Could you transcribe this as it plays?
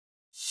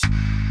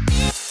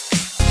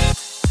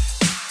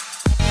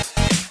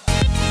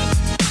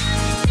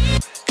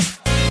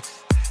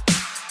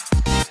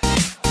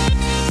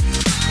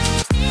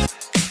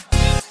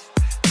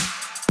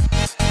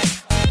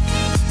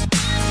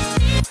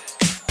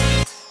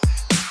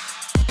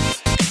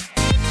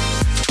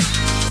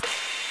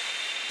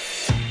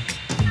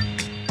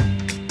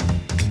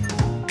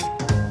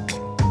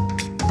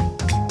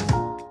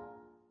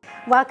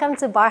Welcome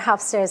to Bar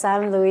Hopsters.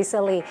 I'm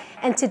Louisa Lee,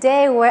 and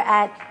today we're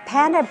at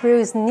Panda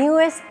Brew's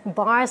newest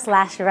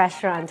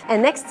bar/restaurant.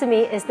 And next to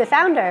me is the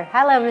founder.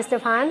 Hello,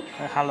 Mr. Pan.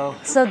 Hello.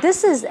 So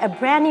this is a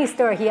brand new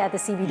store here at the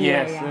CBD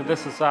area. Yes,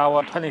 this is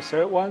our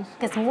 23rd one.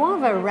 It's more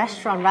of a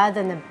restaurant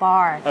rather than a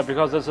bar.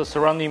 Because it's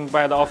surrounded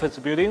by the office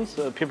buildings,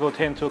 people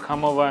tend to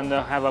come over and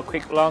have a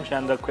quick lunch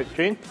and a quick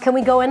drink. Can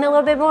we go in a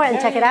little bit more and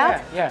check it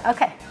out? Yeah.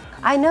 Okay.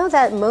 I know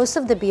that most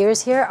of the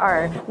beers here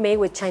are made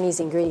with Chinese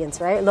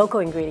ingredients, right? Local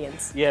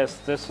ingredients. Yes,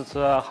 this is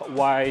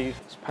why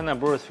Panda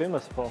Brew is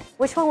famous for.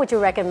 Which one would you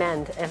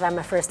recommend if I'm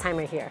a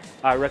first-timer here?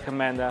 I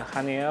recommend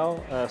honey ale,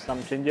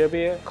 some ginger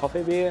beer,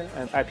 coffee beer,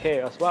 and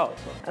IPA as well.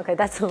 So. Okay,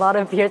 that's a lot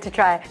of beer to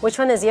try. Which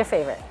one is your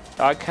favorite?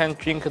 I can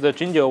drink the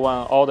ginger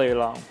one all day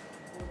long.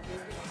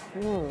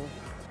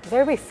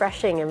 Very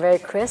refreshing and very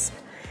crisp.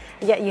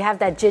 Yet you have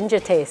that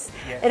ginger taste.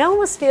 Yes. It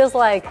almost feels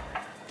like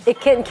it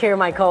can cure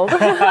my cold.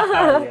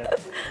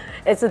 Yes.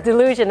 It's a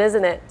delusion,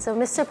 isn't it? So,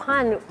 Mr.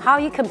 Pan, how are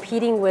you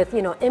competing with,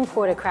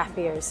 imported craft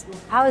beers?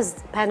 How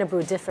is Panda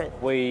Brew different?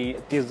 We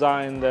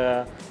designed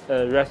the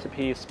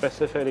recipe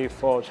specifically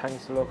for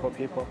Chinese local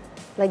people.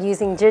 Like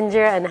using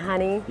ginger and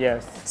honey?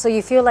 Yes. So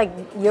you feel like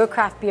your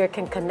craft beer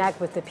can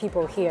connect with the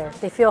people here.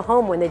 They feel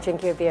home when they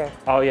drink your beer.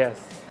 Oh, yes.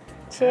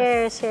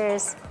 Cheers,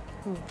 cheers.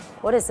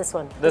 What is this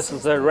one? This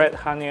is a red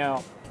honey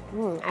ale.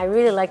 I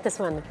really like this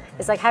one.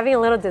 It's like having a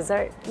little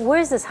dessert.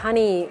 Where's this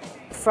honey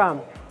from?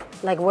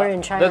 Like where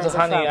in China This is it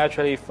honey from?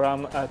 actually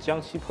from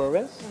Jiangxi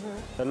province.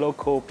 The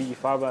local bee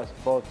farmers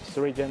for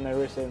 3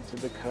 generations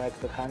to collect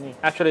the honey.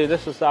 Actually,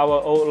 this is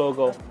our old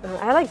logo.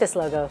 I like this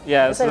logo.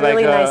 Yeah, it's a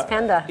really nice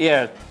panda.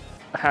 Yeah,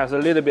 has a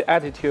little bit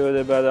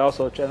attitude, but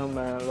also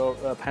gentleman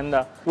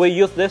panda. We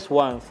use this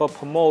one for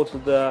promote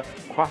the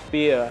craft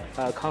beer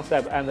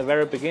concept at the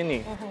very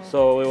beginning.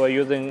 So we were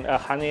using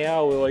honey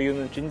ale, we were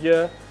using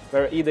ginger,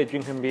 very easy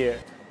drinking beer.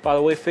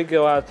 But we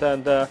figure out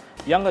that the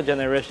younger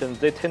generation,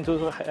 they tend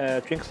to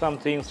drink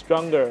something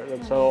stronger.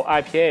 So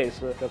IPAs,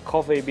 the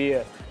coffee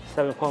beer,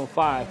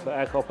 7.5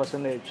 alcohol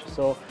percentage.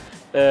 So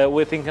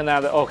we're thinking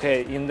that,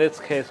 okay, in this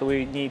case,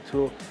 we need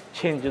to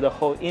change the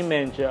whole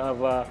image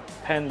of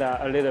Panda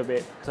a little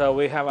bit. So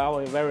we have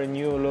our very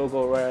new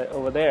logo right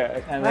over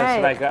there. And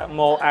it's like a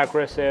more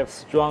aggressive,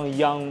 strong,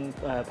 young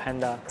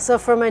panda. So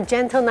from a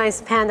gentle,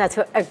 nice panda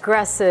to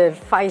aggressive,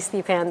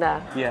 feisty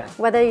panda. Yeah.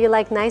 Whether you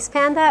like nice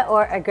panda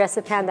or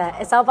aggressive panda,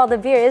 it's all about the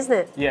beer, isn't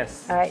it?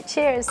 Yes. All right,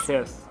 cheers.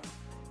 Cheers.